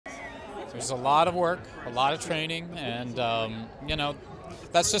There's a lot of work, a lot of training, and you know,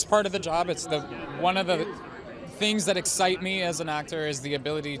 that's just part of the job. It's one of the things that excite me as an actor is the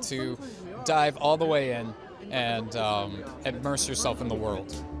ability to dive all the way in and immerse yourself in the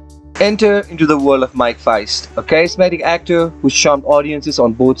world. Enter into the world of Mike Faist, a charismatic actor who charmed audiences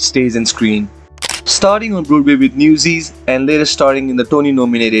on both stage and screen. Starting on Broadway with Newsies and later starring in the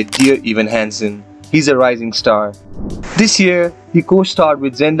Tony-nominated Dear Evan Hansen, he's a rising star. This year, he co-starred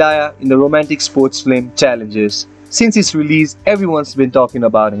with Zendaya in the romantic sports film Challenges. Since its release, everyone's been talking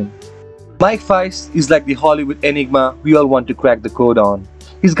about him. Mike Faist is like the Hollywood enigma we all want to crack the code on.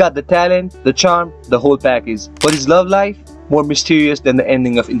 He's got the talent, the charm, the whole package, but his love life? More mysterious than the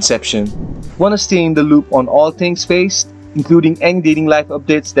ending of Inception. Wanna stay in the loop on all things Faist, including any dating life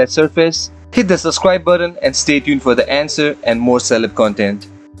updates that surface? Hit the subscribe button and stay tuned for the answer and more celeb content.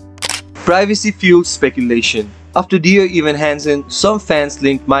 Privacy fuels speculation. After Dear Evan Hansen, some fans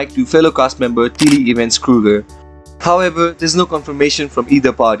linked Mike to fellow cast member Tilly Evans Kruger. However, there's no confirmation from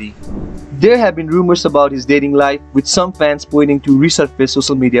either party. There have been rumors about his dating life, with some fans pointing to resurfaced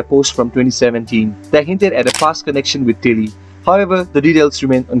social media posts from 2017 that hinted at a past connection with Tilly. However, the details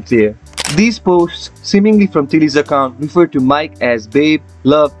remain unclear. These posts, seemingly from Tilly's account, refer to Mike as babe,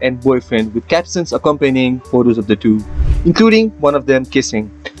 love, and boyfriend, with captions accompanying photos of the two, including one of them kissing.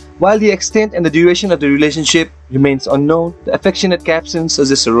 While the extent and the duration of the relationship remains unknown, the affectionate captions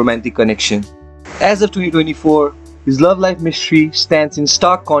suggest a romantic connection. As of 2024, his love life mystery stands in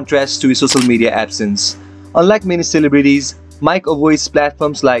stark contrast to his social media absence. Unlike many celebrities, Mike avoids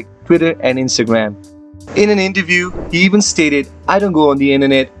platforms like Twitter and Instagram. In an interview, he even stated, "I don't go on the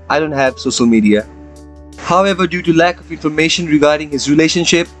internet, I don't have social media." However, due to lack of information regarding his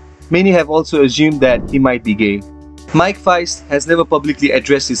relationship, many have also assumed that he might be gay. Mike Faist has never publicly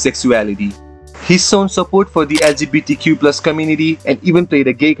addressed his sexuality. He's shown support for the LGBTQ+ community and even played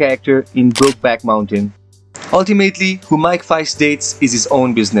a gay character in Brokeback Mountain. Ultimately, who Mike Faist dates is his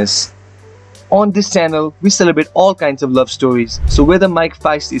own business. On this channel, we celebrate all kinds of love stories, so whether Mike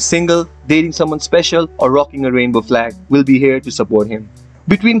Faist is single, dating someone special, or rocking a rainbow flag, we'll be here to support him.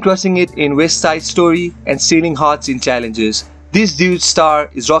 Between crushing it in West Side Story and stealing hearts in Challenges, this dude's star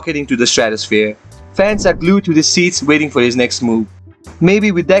is rocketing to the stratosphere. Fans are glued to their seats waiting for his next move.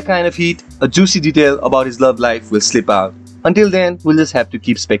 Maybe with that kind of heat, a juicy detail about his love life will slip out. Until then, we'll just have to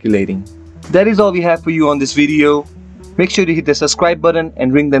keep speculating. That is all we have for you on this video. Make sure to hit the subscribe button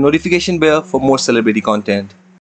and ring the notification bell for more celebrity content.